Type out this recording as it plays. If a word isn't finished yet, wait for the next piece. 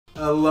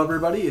Hello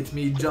everybody, it's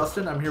me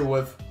Justin, I'm here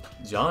with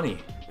Johnny.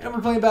 And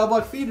we're playing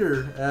BattleBlock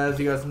Theater, as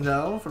you guys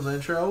know from the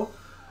intro.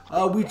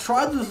 We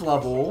tried this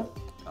level,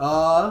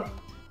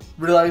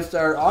 realized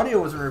our audio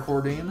wasn't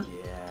recording,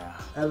 Yeah.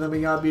 and then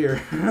we got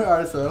beer.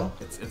 Alright, so.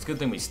 It's a good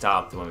thing we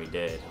stopped when we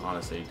did,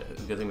 honestly.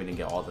 Good thing we didn't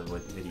get all the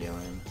video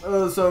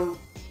in. So,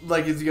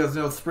 like as you guys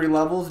know, it's 3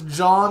 levels.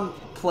 John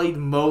played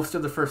most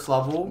of the first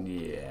level.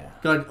 Yeah.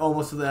 Got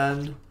almost to the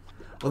end.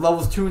 With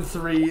levels 2 and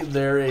 3,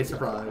 they're a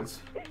surprise.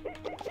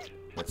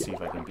 Let's see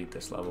if I can beat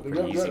this level.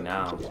 Pretty easy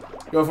now.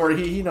 Go for it.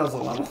 He knows the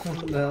level.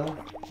 No.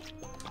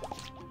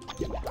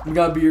 We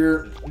got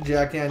beer,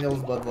 Jack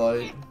Daniels, Bud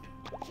Light.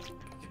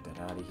 Get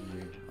that out of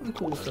here.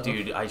 Cool stuff.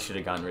 Dude, I should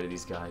have gotten rid of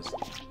these guys.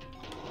 Okay,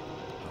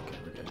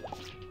 we're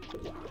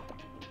good.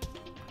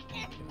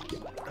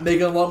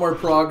 Making a lot more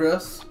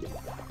progress.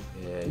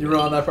 Yeah. You were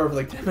on that part for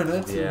like 10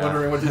 minutes, Yeah.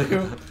 wondering what to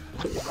do.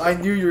 I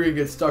knew you were gonna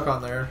get stuck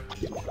on there.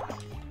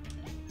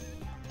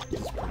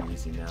 It's pretty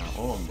easy now.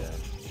 Oh, I'm dead.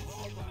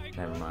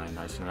 Never mind.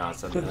 I should not have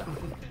said that.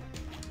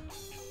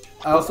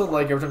 I also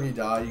like every time you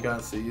die, you kind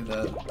of see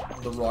that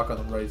the rock on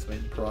the right's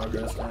making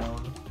progress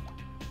down.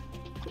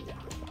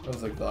 That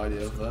was like the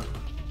idea of that.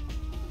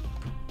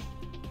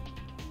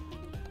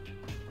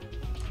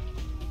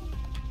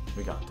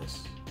 We got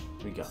this.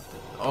 We got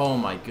this. Oh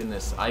my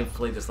goodness. I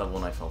played this level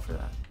and I fell for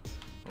that.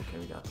 Okay,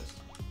 we got this.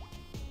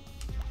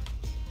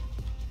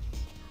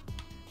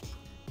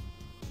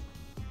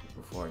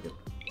 Before I get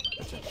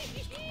attention, I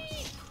just kill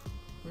myself.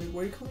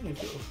 What are you calling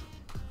yourself?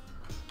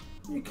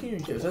 What are you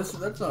killing yourself?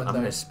 That's not I'm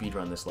gonna nice.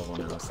 speedrun this level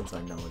now since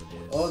I know what it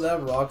is. Oh,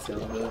 that rocks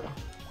down a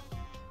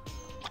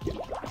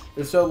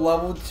bit. So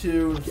level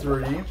 2 and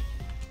 3.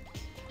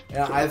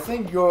 Yeah, I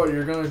think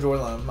you're gonna enjoy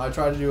them. I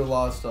tried to do a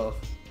lot of stuff.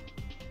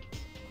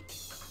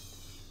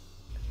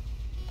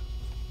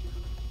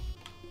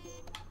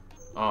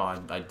 Oh,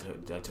 I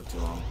took too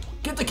long.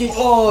 Get the cake!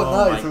 Oh,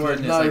 Oh nice my work,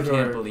 goodness, nice I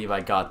can't work. believe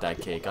I got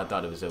that cake. I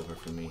thought it was over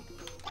for me.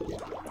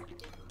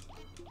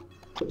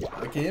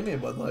 I gave me a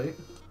Bud Light.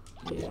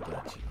 Yeah,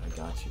 I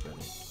got you,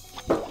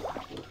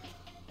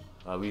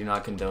 buddy. We do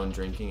not condone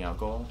drinking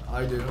alcohol.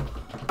 I do.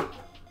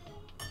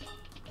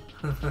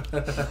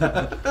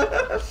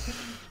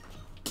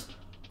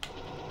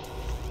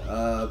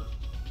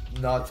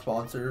 Not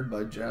sponsored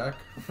by Jack.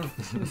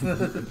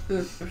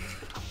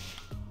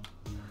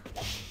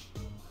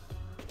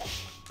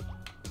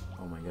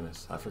 Oh my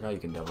goodness, I forgot you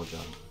can double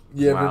jump.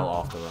 Yeah, while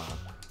off the rock.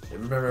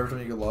 Remember every time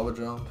you could lava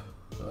jump,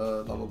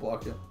 lava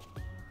block it.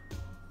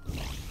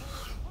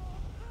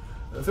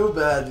 I feel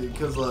bad, dude,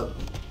 because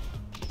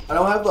I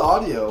don't have the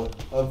audio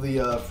of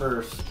the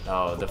first.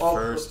 Oh, the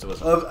first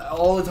was... Of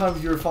all the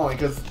times you were falling,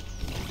 because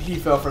he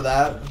fell for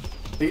that.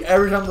 Like,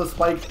 every time the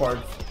spike part.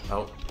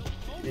 Oh.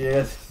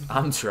 Yes.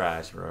 I'm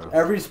trash, bro.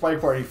 Every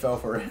spike part he fell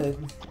for it.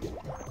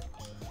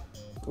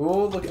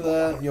 Oh, look at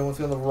that. You almost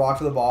got the rock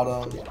to the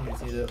bottom. You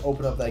just need to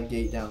open up that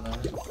gate down there.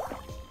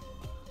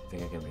 I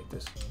think I can make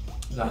this.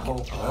 No.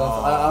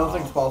 I don't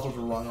think it's possible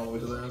to run all the way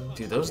to the end.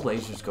 Dude, those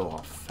lasers go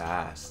off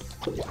fast.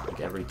 Like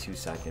every 2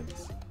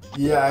 seconds.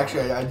 Yeah,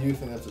 actually, I do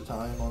think that's a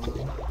time on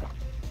them.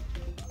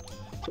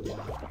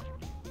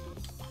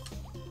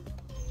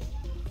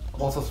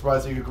 I'm also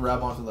surprised you could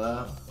grab onto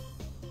that.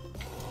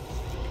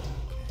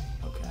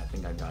 Okay, I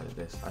think I got it.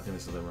 I think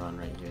this is the run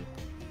right here.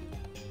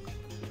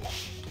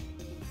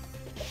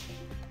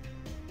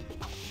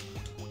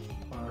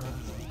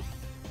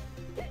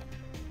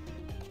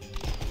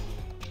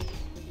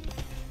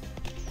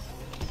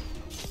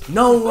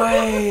 No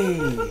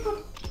way!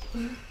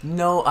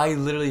 No, I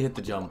literally hit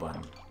the jump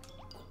button.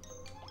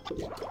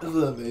 This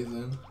is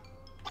amazing.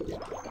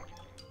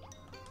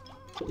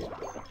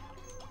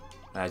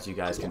 As you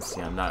guys can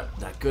see, I'm not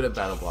that good at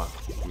BattleBlock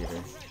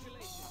Theater.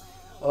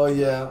 Oh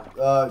yeah,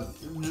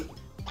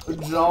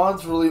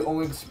 John's really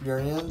only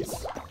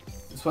experience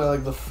is playing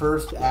like the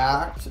first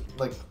act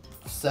like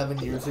 7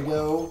 years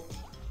ago,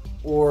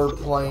 or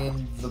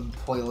playing the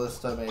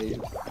playlist I made.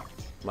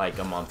 Like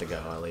a month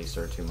ago, at least,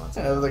 or 2 months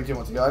Yeah, ago. it was like 2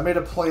 months ago. I made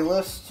a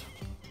playlist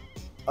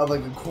of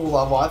like a cool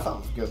level. I thought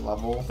it was a good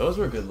level. Those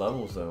were good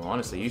levels, though.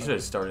 Honestly, you should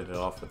have started it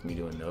off with me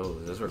doing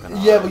those. Those were kind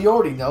of Yeah, but you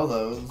already know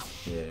those.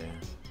 Yeah.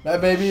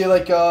 Maybe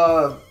like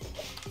a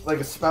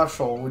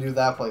special. We do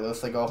that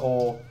playlist, like a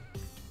whole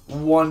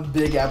one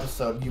big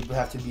episode. You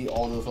have to beat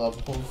all those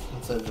levels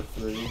instead of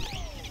 3.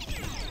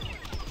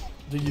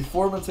 Did you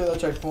 4 minutes at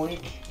that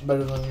checkpoint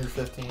better than your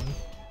 15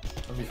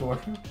 or before?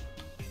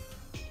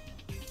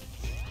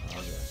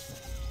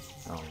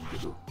 Oh,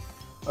 no.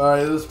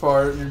 Alright, this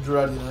part, you're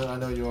dreading it, I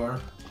know you are.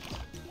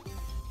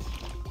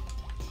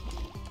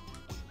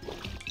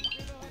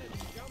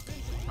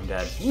 I'm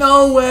dead.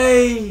 No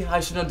way! I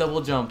should have double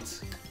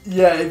jumped.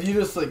 Yeah, if you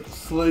just like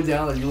slowed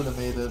down there, you would have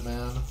made it,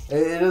 man.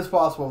 It is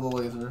possible with the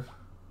laser.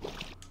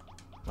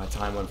 My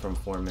time went from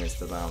 4 minutes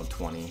to about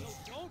 20.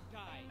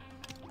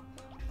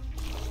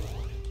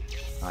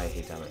 I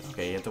hate that.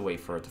 Okay, you have to wait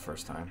for it the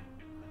first time.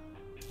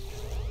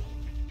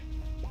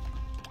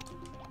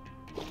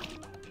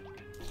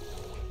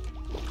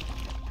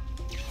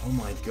 Oh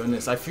my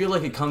goodness. I feel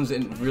like it comes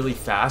in really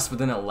fast, but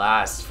then it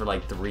lasts for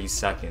like 3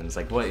 seconds.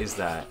 Like, what is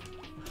that?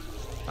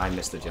 I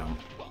missed the jump.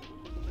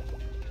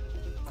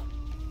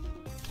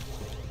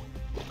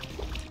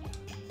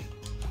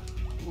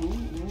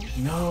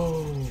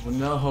 No,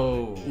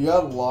 no. You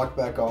gotta lock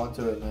back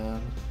onto it,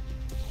 man.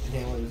 You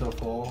can't let yourself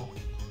fall.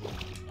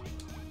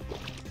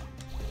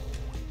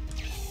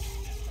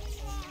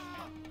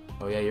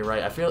 Oh yeah, you're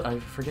right. I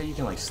forget you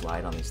can like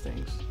slide on these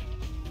things.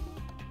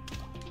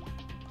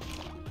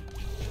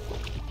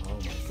 Oh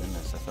my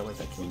goodness, I felt like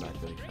that came back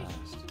really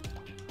fast.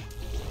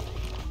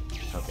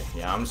 Okay,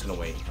 yeah, I'm just gonna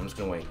wait.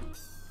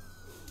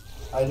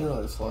 I didn't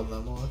really slide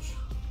that much.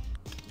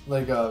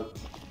 Like, yeah,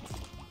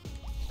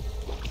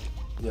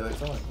 like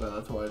something like that.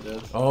 That's what I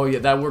did. Oh yeah,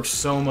 that works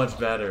so much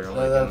better. Oh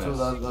my goodness.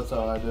 That's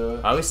how I do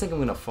it. I always think I'm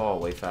gonna fall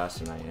way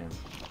faster than I am.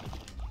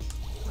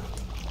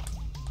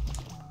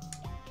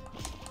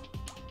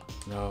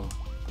 No.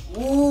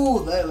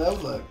 Ooh, that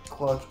was a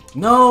clutch.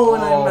 No,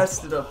 and I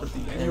messed it up at the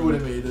end. You would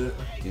have made it.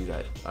 Dude,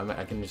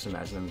 I can just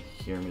imagine them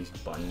hearing me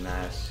button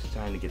mash,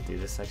 trying to get through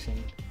this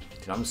section.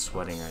 Dude, I'm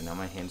sweating right now.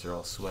 My hands are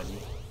all sweaty.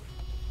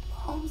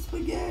 Oh,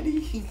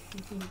 spaghetti.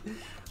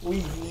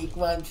 We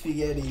want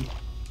spaghetti.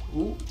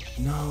 Ooh.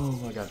 No,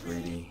 I got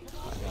greedy.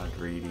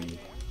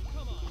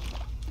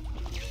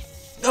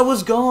 That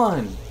was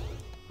gone!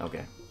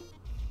 Okay.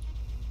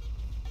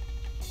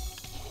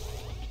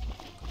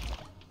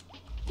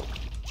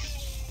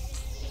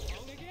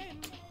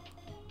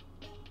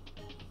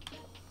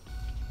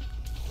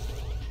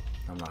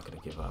 I'm not gonna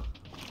give up.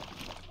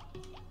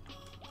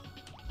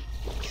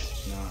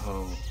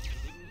 No.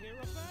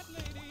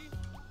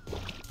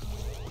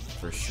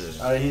 For sure.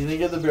 Alright, he's gonna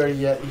get the berry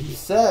yet. He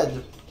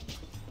said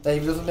that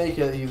if he doesn't make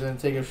it, he's gonna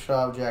take a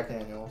shot of Jack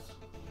Daniels.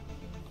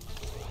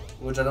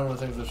 Which I don't really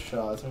think is a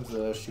shot. I think it's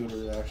a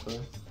shooter,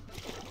 actually.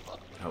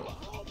 Oh,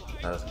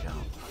 that doesn't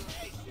count.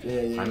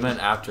 Yeah. I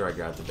meant after I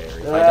grabbed the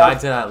berry. If I died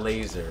to that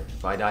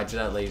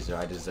laser,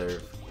 I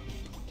deserve.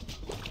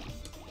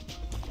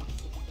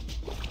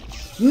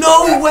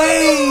 No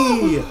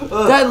way!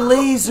 That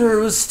laser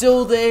was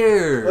still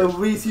there! At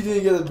least he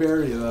didn't get a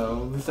berry,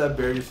 though. At least that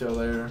berry's still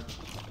there.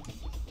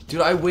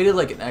 Dude, I waited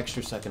like an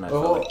extra second, I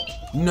felt like.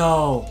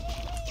 No!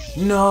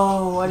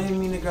 No! I didn't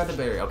mean to grab the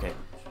berry. Okay.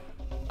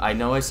 I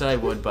know I said I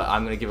would, but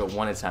I'm gonna give it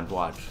one attempt.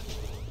 Watch.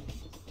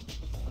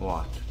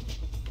 Watch.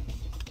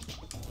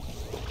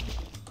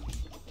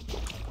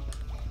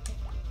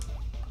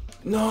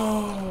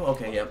 No!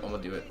 Okay, yep, I'm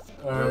gonna do it.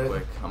 Real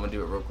quick. I'm gonna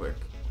do it real quick.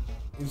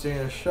 You're taking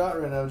a shot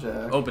right now,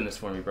 Jack. Open this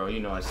for me, bro.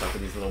 You know I suck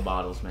with these little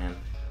bottles, man.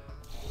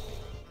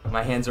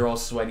 My hands are all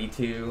sweaty,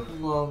 too.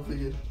 Well,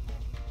 I'm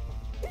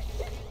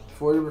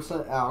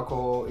 40%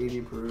 alcohol,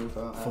 80 proof.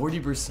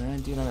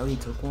 40%? Dude, I already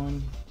took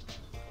one.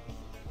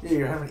 Yeah,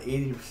 you're having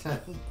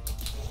 80%.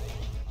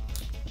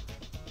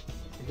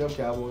 Pick up,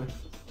 cowboy.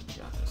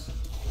 Got this.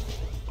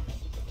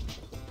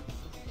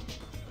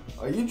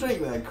 Oh, you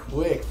drank that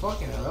quick.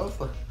 Fucking hell. That was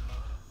like...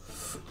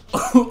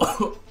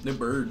 The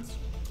birds.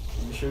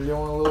 You sure you don't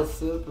want a little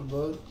sip,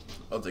 bud?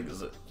 I'll take a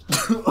sip.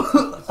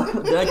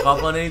 Did I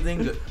cough on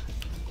anything?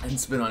 I didn't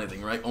spit on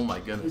anything, right? Oh my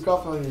goodness. You're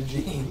coughing on your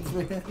jeans,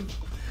 man.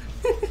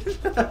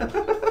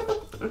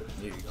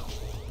 Here you go.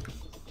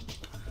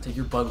 Take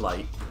your Bud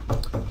Light.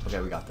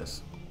 Okay, we got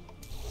this.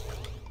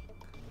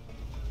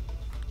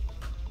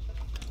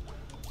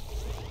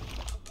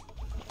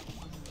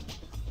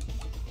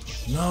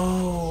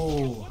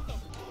 No!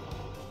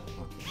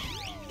 Okay.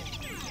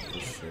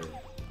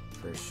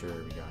 For sure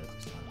we got it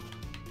this time.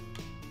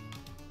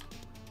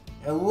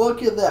 And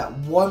look at that,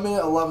 1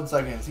 minute 11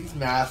 seconds. He's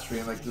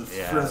mastering like this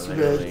first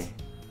bit.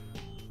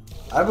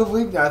 I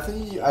believe that.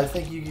 I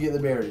think you can get the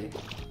berry.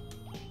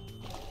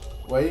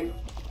 Wait.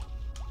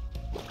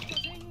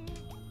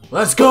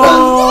 Let's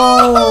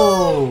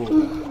go!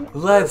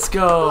 Let's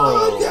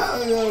go!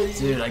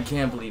 Dude, I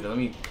can't believe it. Let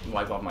me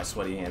wipe off my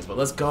sweaty hands, but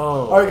let's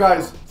go! Alright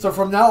guys, so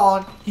from now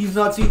on, he's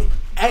not seen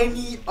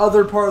any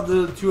other part of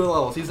the 2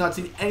 levels. He's not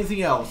seen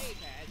anything else.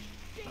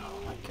 Oh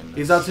my goodness.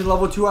 He's not seen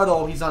level 2 at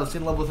all. He's not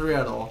seen level 3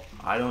 at all.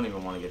 I don't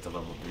even want to get to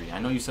level 3. I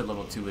know you said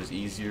level 2 is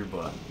easier,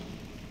 but...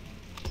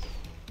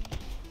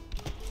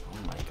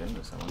 Oh my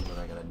goodness, I wonder what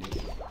I gotta do.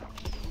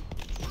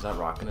 Is that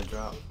rock gonna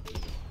drop?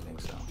 I think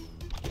so.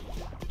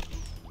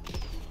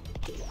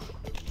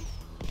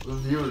 The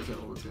viewers know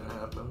what's gonna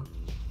happen.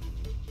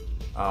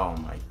 Oh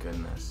my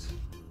goodness.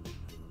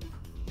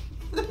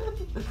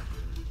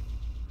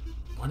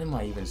 What am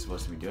I even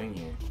supposed to be doing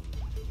here?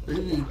 I'll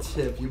give you a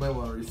tip. You might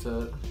want to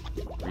reset.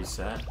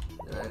 Reset?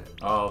 Right.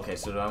 Oh, okay,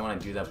 so do I want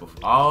to do that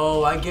before?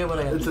 Oh, I get what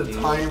I have to do. It's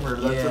a timer.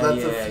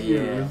 That's a fuse.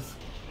 Yeah.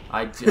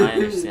 I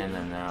understand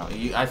that now.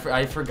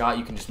 I forgot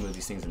you can just move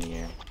these things in the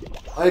air.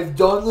 I've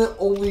done it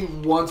only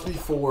once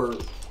before.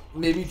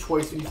 Maybe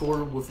twice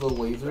before with the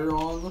laser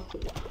on.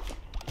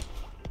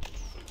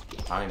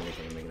 I don't even think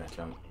I can make that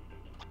jump.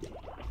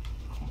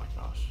 Oh my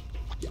gosh.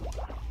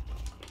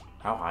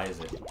 How high is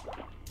it?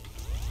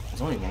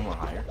 There's only one more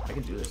higher. I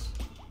can do this.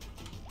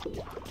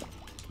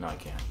 No, I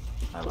can't.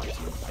 I lied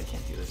to you. I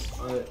can't do this.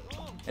 Alright.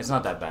 It's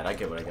not that bad. I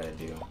get what I gotta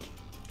do.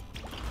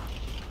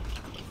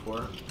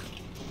 before.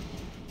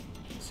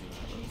 Let's see what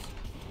happens.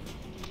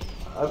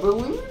 I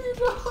believe you.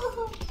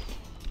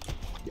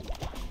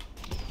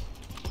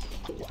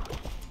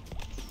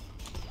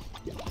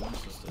 I'm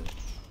supposed to...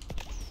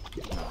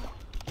 No.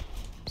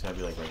 It's gotta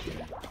be like right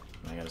here.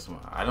 I gotta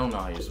somehow... I don't know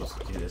how you're supposed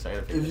to do this. I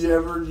gotta figure If this you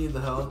out. ever need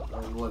the help,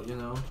 I'll let you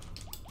know.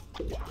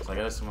 So I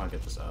gotta somehow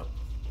get this up.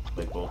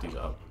 Like both these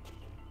up.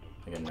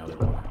 Like another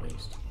one at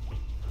least.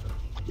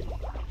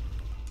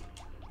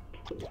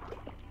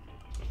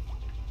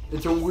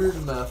 It's a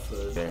weird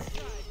method. There.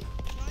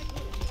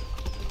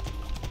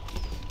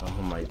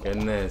 Oh my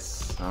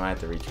goodness. I might have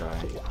to retry.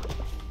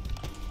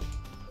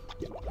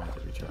 I have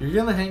to retry. You're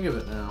getting the hang of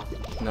it now.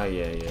 No,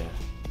 yeah.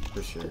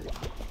 For sure.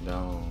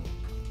 No.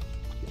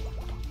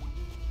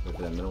 Wait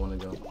for that middle one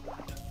to go.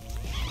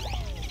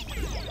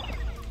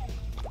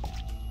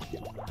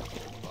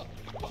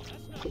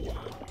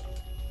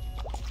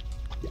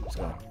 Let's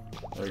go.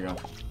 There we go.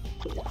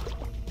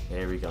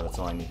 There we go. That's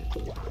all I needed.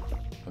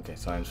 Okay,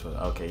 so I'm supposed.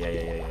 Okay,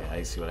 yeah.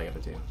 I see what I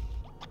gotta do.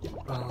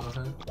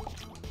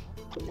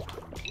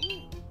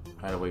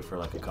 I had to wait for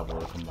like a couple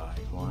to come by.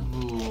 1,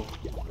 Ooh.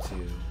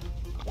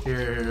 2.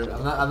 Here.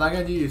 I'm not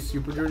gonna do you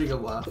super dirty. Go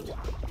left.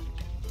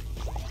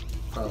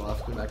 Try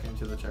left. Go back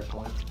into the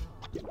checkpoint.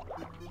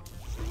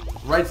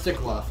 Right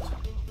stick left.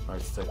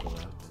 Right stick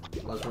left.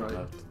 Left right.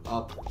 Left.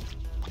 Up.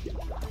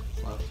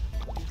 Left.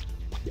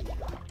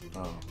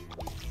 Oh.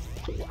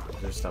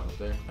 Is there stuff up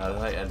there?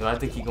 Do I have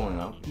to keep going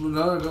up?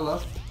 No, go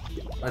left.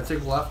 Right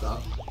stick left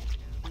up.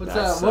 What's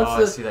That's, that? What's I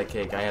this? see that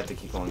cake. I have to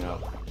keep going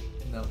up.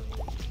 No.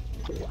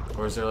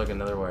 Or is there like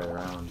another way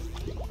around?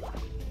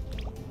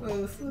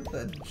 Oh, this is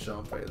that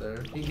jump right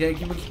there. You can't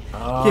keep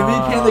Oh. Can we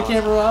pan the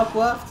camera up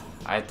left?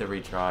 I have to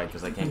retry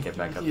because I can't get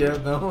back up Yeah, there.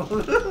 no.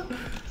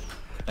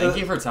 Thank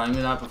you for telling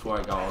me that before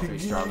I got all 3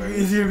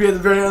 strawberries. You'd be at the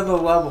very end of the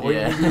level.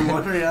 Yeah. You'd be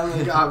wondering, I'm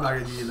like, I'm not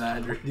gonna do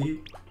that,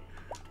 dirty.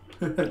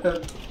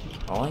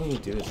 All I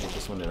need to do is get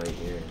this one to right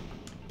here.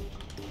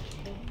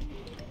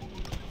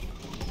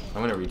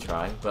 I'm gonna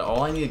retry, but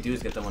all I need to do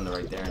is get that one to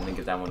right there and then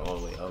get that one all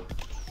the way up.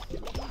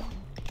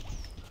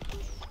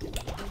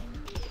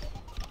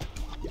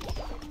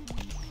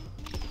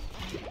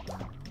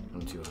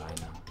 I'm too high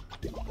now.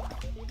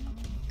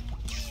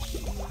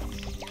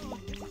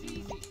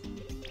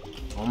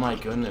 Oh my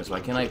goodness,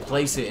 why can't I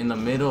place it in the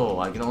middle?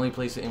 I can only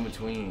place it in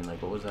between.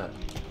 Like, what was that?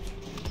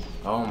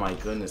 Oh my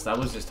goodness, that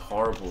was just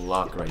horrible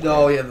luck right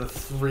No, there. yeah, the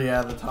 3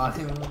 at a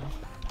time.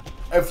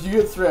 If you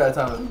get 3 at a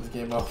time, I think it's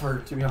game over,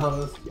 to be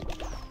honest.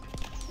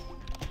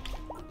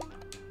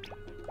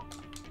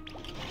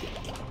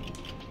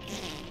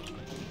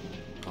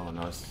 Oh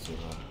no, it's too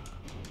low.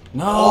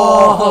 No!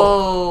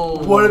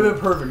 Oh, would have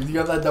been perfect. You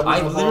got that double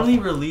I jump literally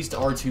off. released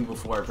R2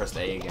 before I pressed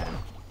A again.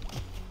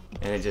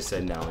 And it just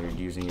said, no, you're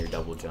using your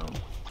double jump.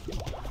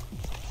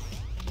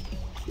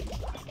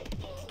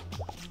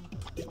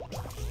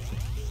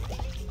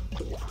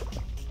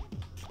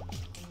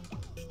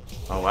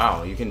 Oh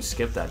wow, you can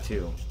skip that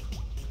too.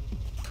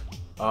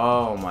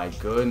 Oh my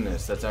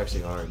goodness, that's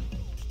actually hard.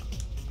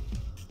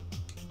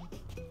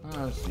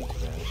 Oh, that's not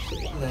too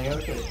bad. Yeah,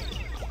 okay.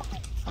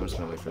 I'm just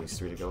gonna wait for these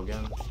 3 to go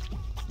again.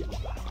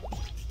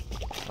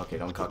 Okay,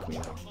 don't cuck me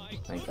though.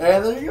 Thank you.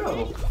 And there you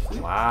go.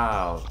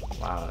 Wow.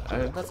 Wow.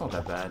 That's not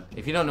that bad.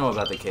 If you don't know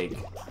about the cake,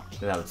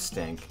 then that would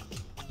stink.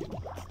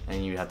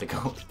 And you have to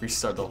go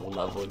restart the whole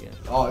level again.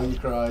 Oh, you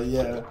cry,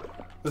 yeah.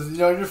 Because, you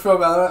know, you're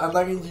from, I'm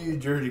not going to do you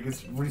dirty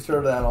because we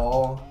started at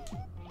all.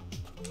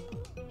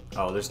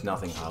 Oh, there's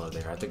nothing hollow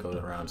there. I have to go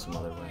around some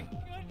other way.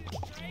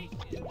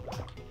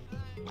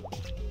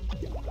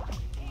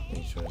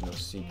 Make sure there's no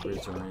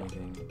secrets or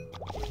anything.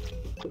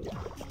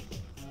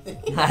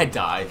 I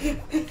died.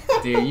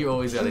 Dude, you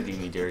always gotta do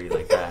me dirty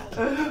like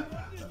that.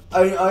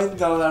 I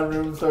know that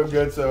room so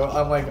good, so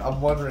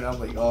I'm wondering how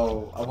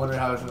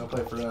it's gonna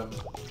play for them.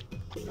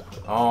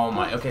 Oh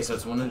my, okay, so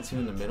it's 1 and 2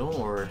 in the middle,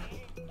 or?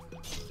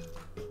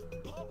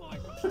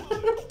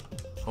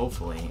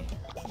 Hopefully.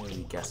 I'm gonna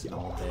be guessing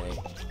all day.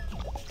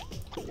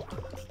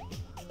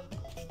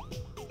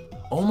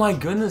 Oh my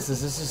goodness,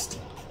 is this just,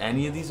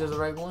 any of these are the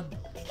right one?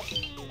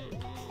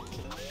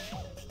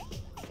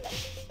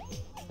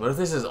 What if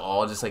this is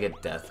all just like a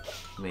death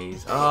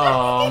maze?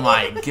 Oh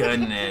my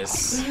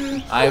goodness.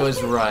 I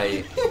was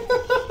right.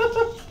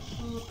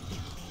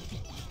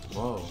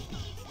 Whoa.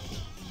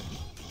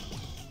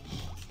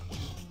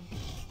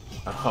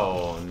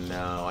 Oh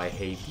no, I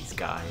hate these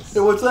guys. Hey,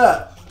 what's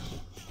that?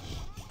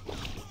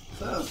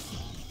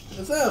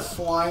 Is that a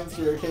slime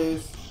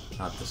staircase?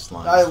 Not the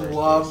slime I staircase.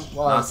 love,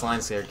 like- Not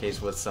slime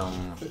staircase with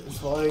some...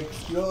 It's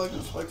like, you know, like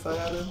the spikes I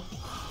added?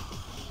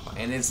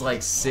 And it's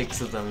like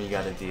 6 of them you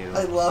gotta do.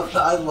 I love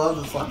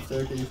the slime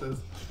staircases.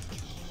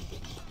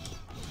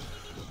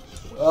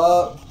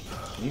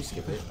 Can you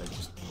skip it? Like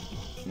just...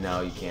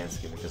 No, you can't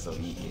skip it because they'll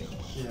eat you.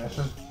 Yeah.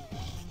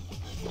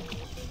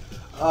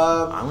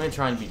 I'm gonna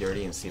try and be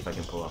dirty and see if I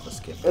can pull off a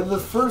skip. In the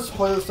first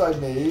playlist I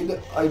made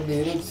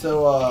it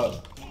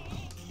so,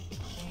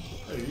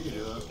 hey, you can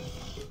do that.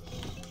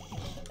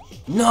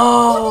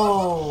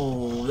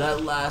 No!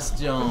 That last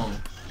jump.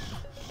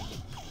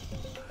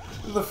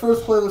 the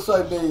first playlist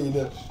I made,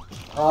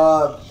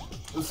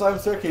 the Slime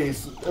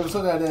Staircase, it was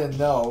something I didn't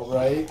know,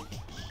 right?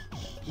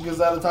 Because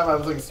at the time I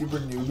was like a super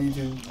newbie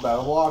to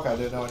Battle Block, I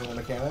didn't know any of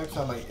the mechanics.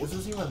 I'm like, is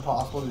this even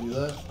possible to do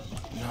that?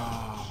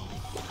 No.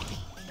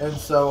 And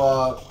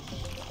so,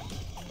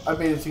 I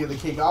made it to get the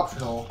cake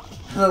optional.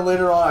 And then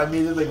later on I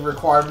made it like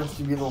requirements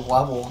to be the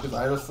level, because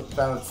I just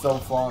found it so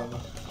fun.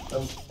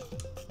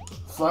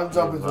 Slime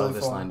jump is really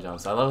fun. Slime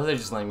jumps. I love how they're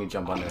just letting me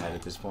jump on their head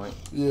at this point.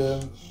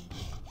 Yeah.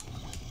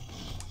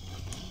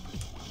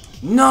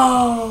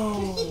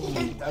 No!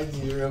 I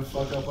knew you were gonna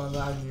fuck up on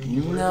that.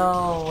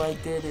 No, I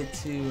did it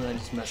too. I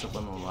just messed up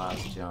on the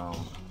last jump.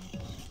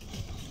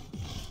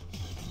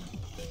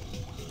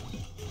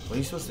 What are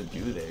you supposed to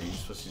do there? You're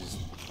supposed to just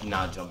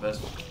not jump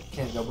as?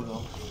 Can't double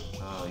jump.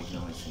 Oh, you can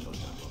only single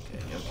jump.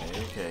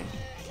 Okay.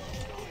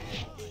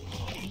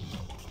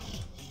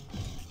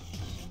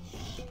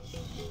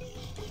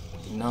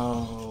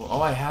 No.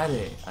 Oh, I had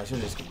it. I should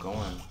have just kept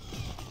going.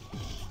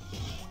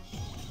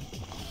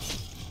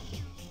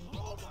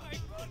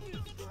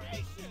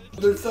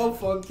 They're so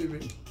fun to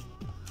me.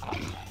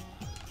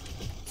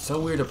 So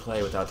weird to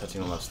play without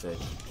touching the left stick.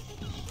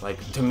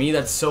 Like, to me,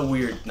 that's so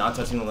weird, not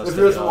touching the left stick.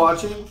 stick. If you're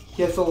watching,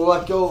 he has to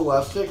let go of the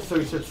left stick so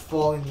he starts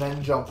falling,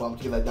 then jump up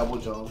to get that double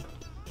jump.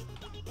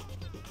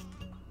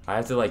 I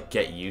have to, like,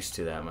 get used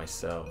to that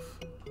myself.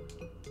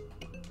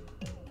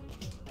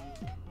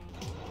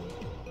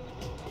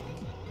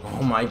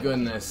 Oh my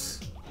goodness.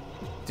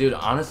 Dude,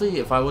 honestly,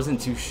 if I wasn't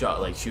too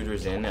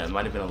shooters in, it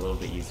might have been a little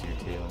bit easier,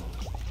 too.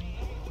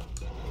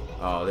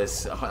 Oh,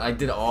 I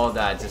did all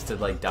that just to,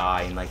 like,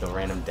 die in, like, a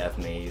random death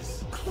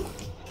maze.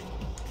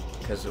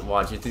 Because,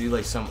 watch, you have to do,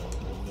 like, some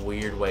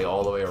weird way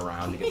all the way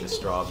around to get the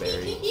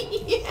strawberry.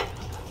 Yeah.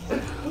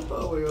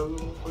 Oh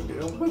my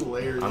god, I'm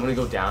hilarious. I'm gonna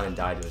go down and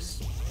die to a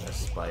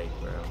spike,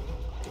 bro.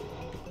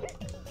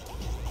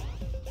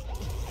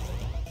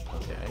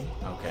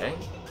 Okay.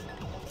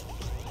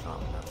 Oh,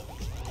 no.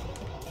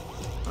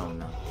 Oh,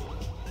 no.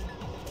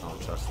 I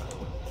don't trust that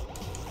one.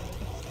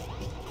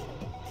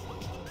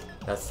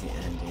 That's the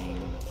ending.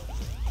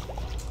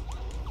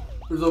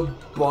 There's a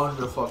bunch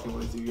of fucking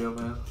ways to go,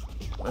 man.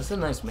 That's a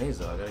nice maze,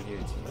 though. I gotta give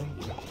it to you.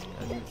 Thank you. I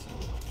gotta give it to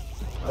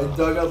you. I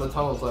dug out the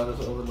tunnels, so I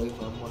just overlaid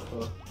them.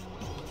 Okay,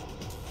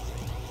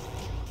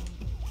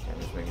 I'm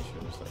just making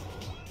sure there's like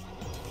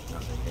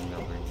nothing hanging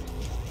over here.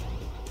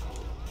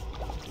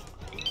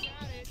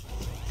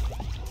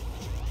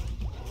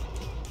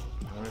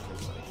 I wonder if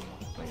it's like,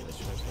 wait, let's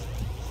try that.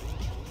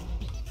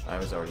 I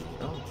was already,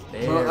 oh,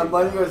 there. Bro, I'm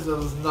letting you guys know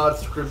this is not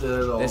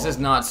scripted at all. This is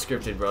not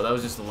scripted, bro. That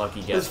was just a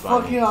lucky guess. This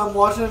fucking, I'm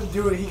watching him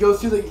do it. He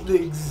goes through the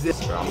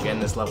exist. Bro, I'm getting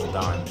this level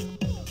done.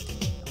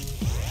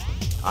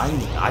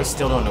 I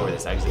still don't know where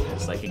this exit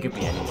is. Like, it could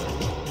be anywhere.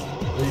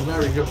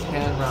 Remember, you can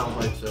pan around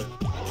right there.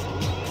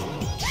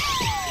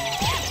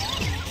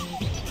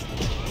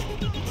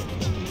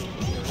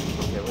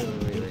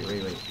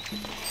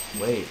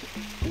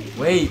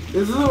 Wait.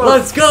 This is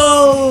Let's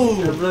go!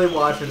 I'm really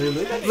watching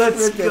it.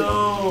 Let's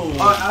go!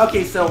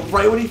 Okay, so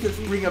right when he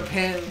just bring a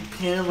pan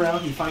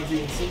around, he finds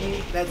the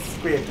insignia. That's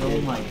scripted.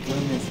 Oh my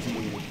goodness,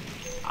 dude.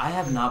 I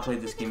have not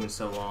played this game in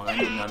so long. I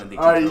know none of the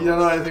Alright, you don't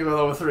know anything about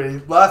level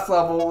 3. Last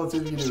level, let's see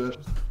if you can do it.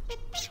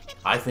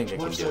 I think I can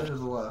do it. What's to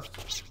the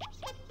left?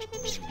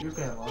 You're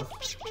pan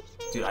left.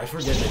 Dude, I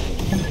forget that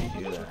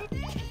you do that.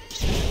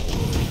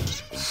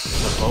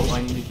 There's a boat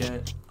I need to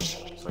get.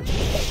 So I can...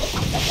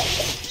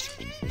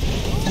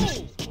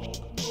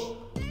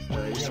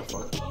 Yeah, you're gonna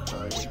fucking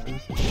cry.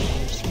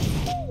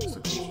 This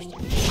looks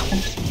interesting.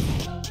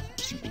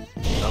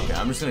 Okay,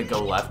 I'm just gonna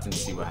go left and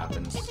see what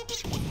happens.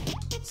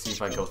 See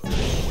if I go through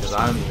it, because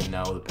I don't even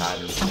know the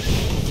pattern.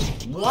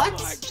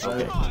 What?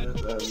 Okay.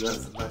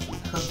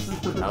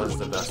 That was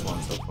the best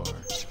one so far.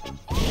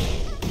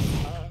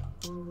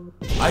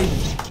 I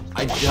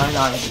did I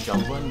not hit the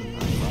jump button?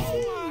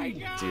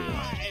 Dude,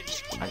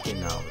 I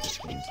cannot with this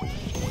game.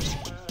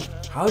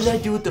 How did I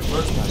do it the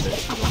first time?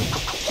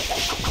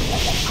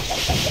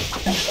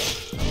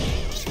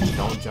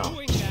 Don't jump.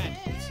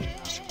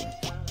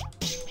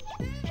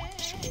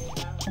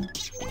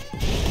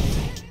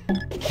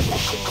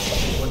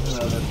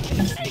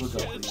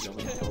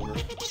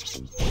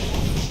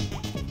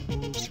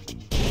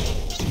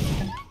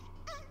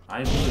 I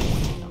really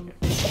okay.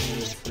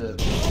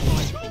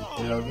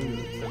 Yeah, I'll give you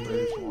the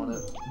temporary if you want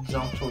it.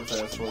 Jump towards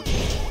that sword.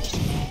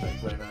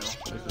 Like right now.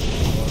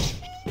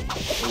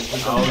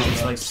 Oh,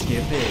 just like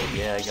skip it.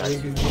 Yeah, I got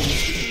you.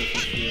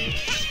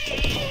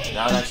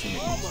 That would actually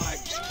make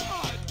sense.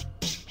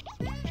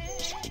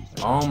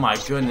 Oh my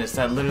goodness,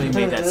 that literally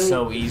made that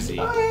so easy.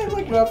 I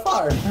like you're on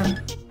fire.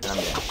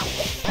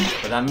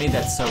 But that made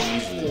that so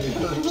easy.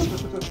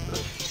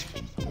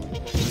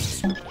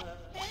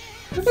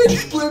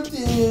 It's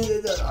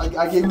scripted.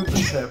 I gave you the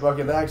tip.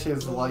 Okay, that actually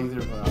is a lot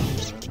easier than I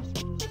was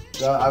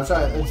doing. I'm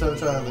trying, instead of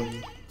trying to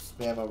like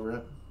spam over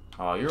it.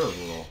 Oh, you're a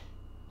little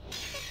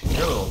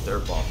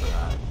dirtball for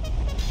that.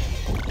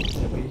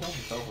 Yeah, but you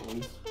don't tell at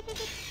least.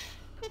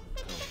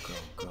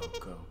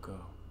 Go.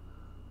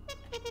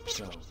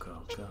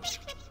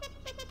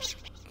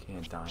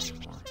 Can't die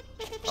anymore.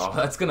 Oh,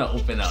 that's gonna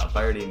open up.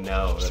 I already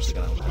know that's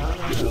gonna open up.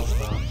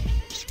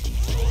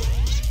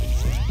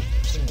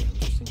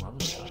 Interesting level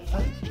design.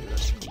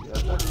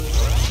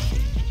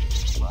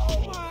 Oh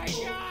my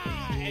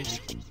god!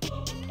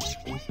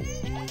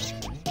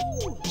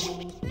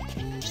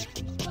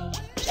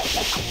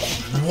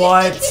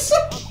 What?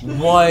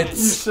 What?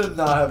 You should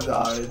not have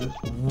died.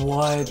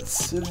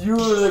 What? You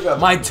were like a...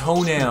 My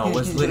toenail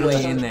was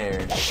literally in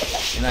there,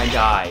 and I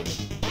died.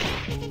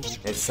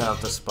 It set off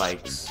the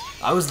spikes.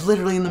 I was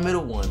literally in the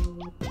middle one.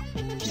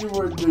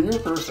 You're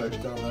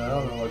perfect on that. I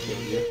don't know what to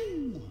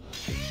do.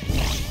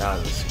 That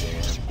was a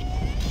scam.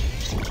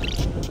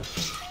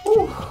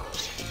 Whew.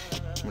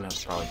 I'm gonna have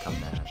to probably come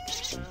back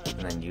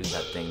and then use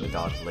that thing to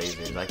dodge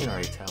lasers. I can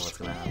already tell what's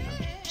gonna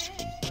happen.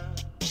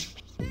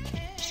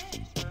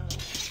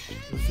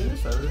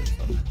 Serious?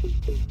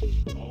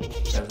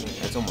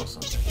 It's almost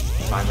something.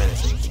 5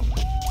 minutes into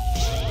something.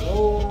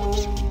 Oh,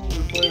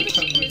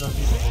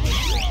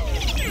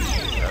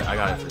 I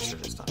got it for sure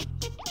this time.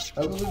 I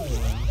believe in you.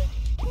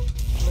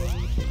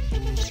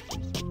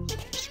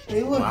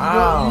 Hey, look,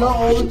 Wow. you got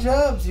all the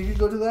jobs. You can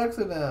go to the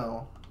exit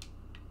now.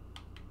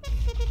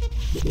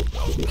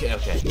 Okay,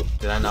 okay.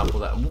 Did I not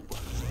pull that?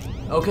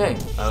 Okay.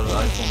 I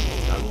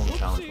won't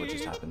challenge what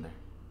just happened there.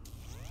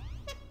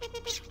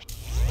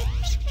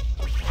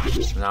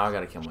 Now I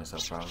gotta kill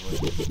myself, probably.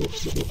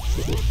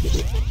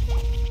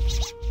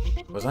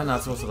 Was I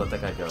not supposed to let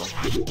that guy go?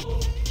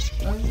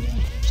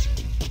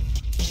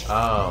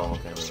 Oh,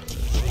 okay.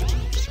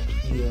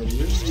 Yeah,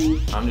 you.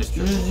 I'm just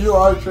tripping. You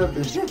are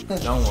tripping.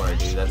 Don't worry,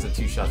 dude. That's a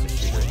 2 shots of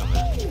shooter coming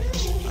at me.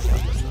 I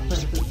got this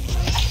one.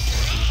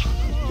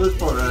 This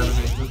part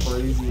makes this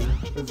part easier.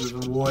 This is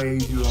way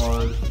too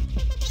hard.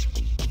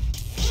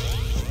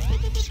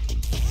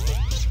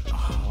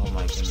 Oh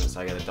my goodness,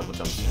 I gotta double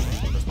jump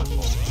soon. That's my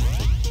fault.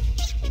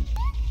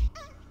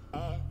 I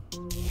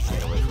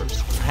gotta wait for it to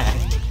come back.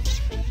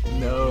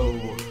 No.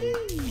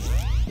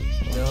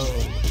 No.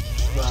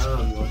 I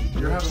don't know.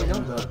 You're having a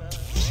gun.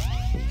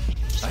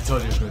 I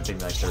told you it was gonna take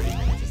me like 30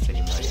 minutes. It's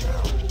taking me like an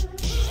hour.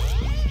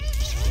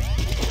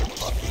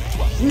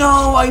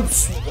 No,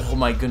 oh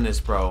my goodness,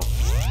 bro.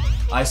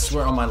 I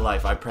swear on my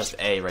life, I pressed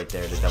A right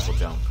there to double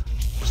jump.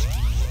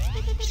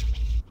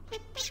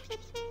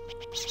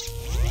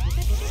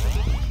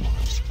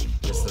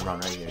 This is the run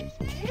right here.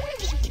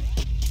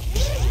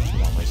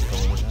 Come on, laser, go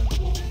one more time.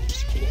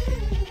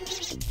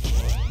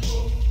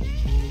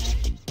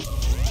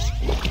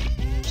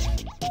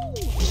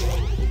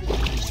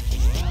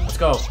 Let's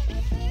go.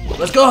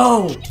 Let's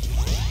go!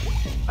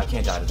 I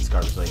can't die to this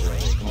garbage laser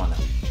right here. Come on now.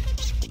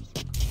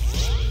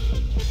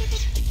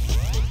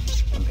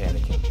 I'm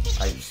panicking.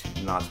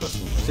 I'm not supposed to.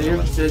 So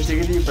you're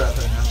take a deep breath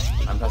right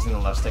now. I'm pressing the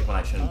left stick when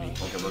I shouldn't be.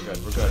 Okay, we're good.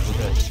 We're good. We're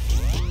good.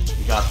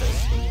 We got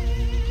this.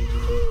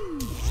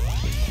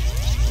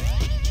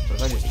 What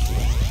if I just cheat?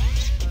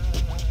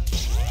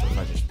 What if I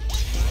just?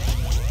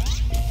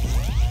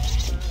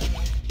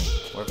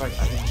 What if I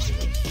can just do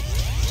this?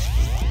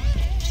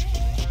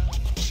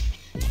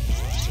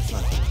 It's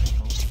not.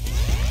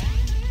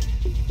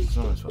 That's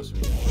not what I'm supposed to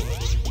be doing.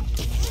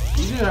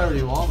 You do whatever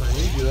you want, man.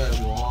 You can do that if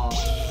you want.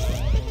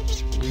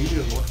 You can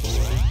do it multiple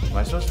ways. Am I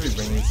supposed to be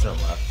bringing these to the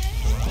left?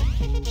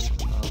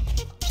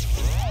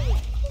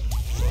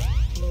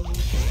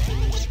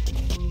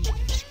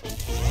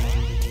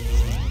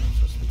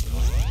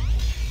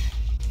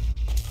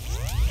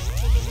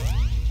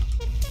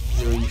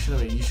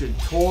 Dude, you should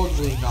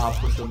totally not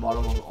push the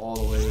bottom one all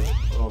the way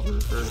over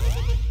first.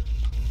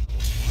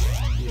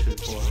 You should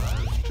pull that.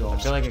 Go. I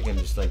feel like I can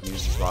just like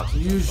use these rocks.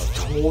 You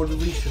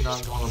totally should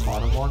not go on the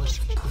bottom one.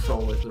 Just push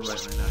all the way to the right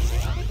right now.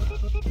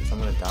 I'm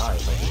gonna die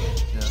if I do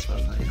it. Yeah, that's what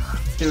I'm saying.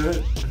 Do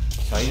it.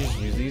 Should I just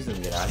use these and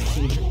get out of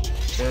here? I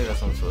feel like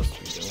that's what I'm supposed to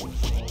be doing.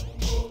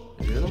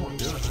 You're the one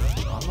doing it.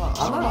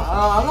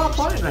 I'm not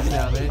playing right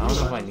now, man. I don't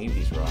know if I need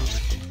these rocks.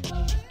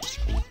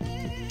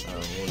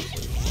 We'll just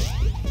leave.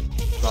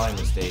 Probably a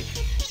mistake.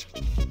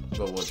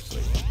 But we'll just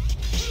leave.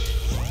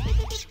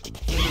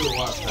 Go to the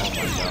left hand. Oh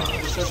my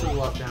god. Just go to the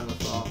left hand,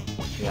 that's all.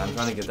 Yeah, I'm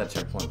trying to get that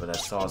checkpoint, but that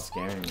saw is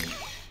scaring me.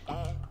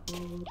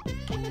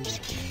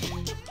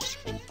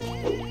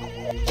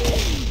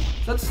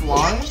 Is that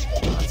slime?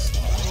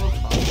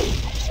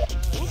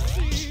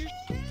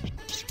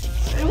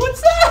 Hey,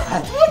 what's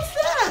that? What's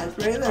that?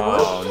 Right there.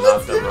 Oh,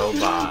 not the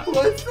robot.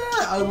 What's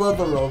that? I love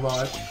the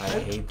robot. I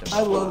hate them.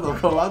 I love the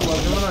robot. I I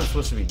love don't know what I'm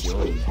supposed to be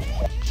doing.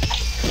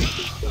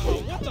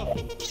 What the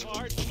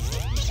fart?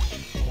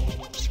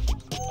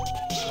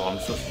 Oh, I'm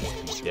supposed to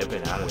just be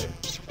dipping out of there.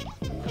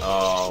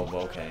 Oh,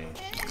 okay.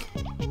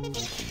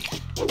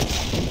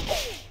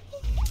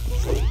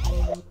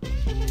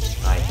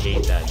 I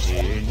hate that,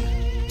 dude.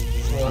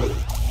 What?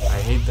 I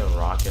hate the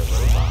rocket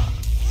robot.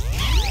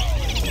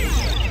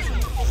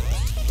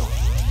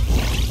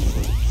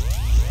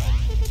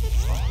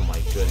 Oh my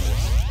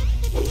goodness.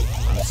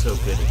 I'm so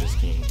good at this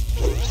game.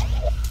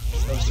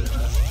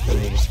 And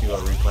they just do a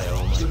replay of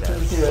all my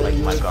deaths. Yeah, like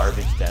you my would.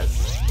 garbage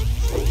deaths.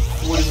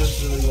 40 minutes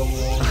to the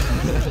wall.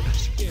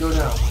 Go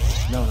down.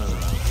 No.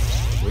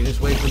 We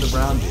just wait for the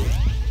brown dude.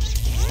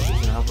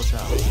 He's help us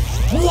out.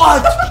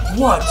 What?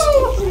 What?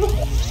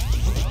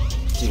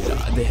 Dude,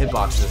 the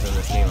hitboxes in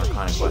this game are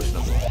kind of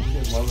questionable.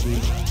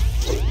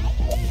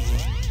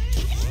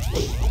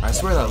 I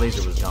swear that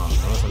laser was gone.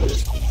 Unless I'm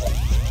just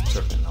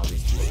tripping all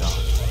these 2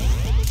 shots.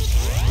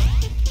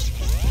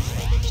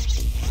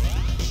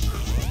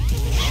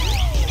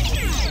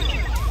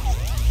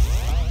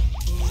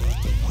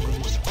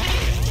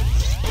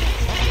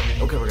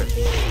 Okay, we're good.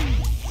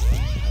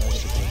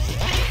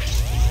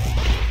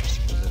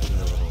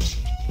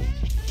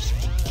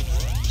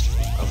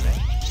 Okay.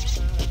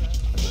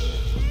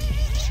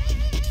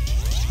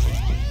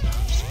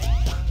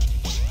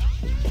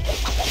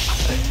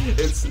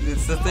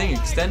 It's the thing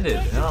extended.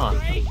 Huh?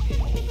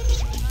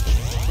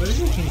 What do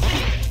you mean?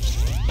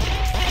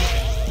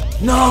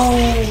 No,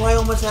 I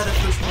almost had it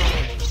first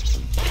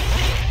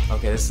one.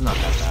 Okay, this is not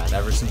that bad.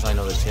 Ever since I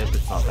know the tip,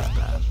 it's not that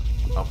bad.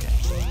 Okay.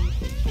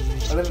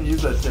 I didn't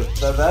use that tip.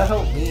 That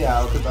helped me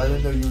out because I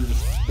didn't know you were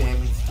just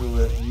spamming through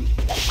it.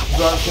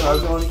 I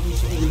was on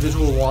each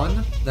individual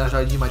one, then I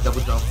tried to do my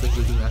double jump, then go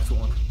to the next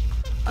one.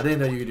 I didn't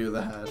know you could do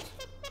that.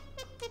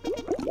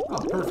 Oh,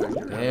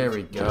 perfect. There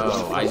we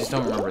go. I just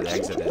don't remember the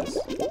exit is.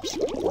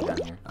 Down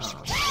here.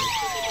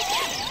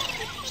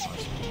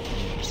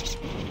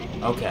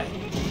 Okay.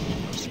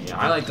 Yeah,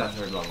 I like that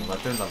 3rd level. That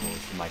 3rd level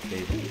is my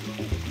favorite.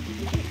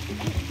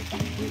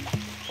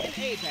 An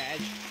A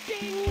badge.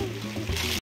 Ding!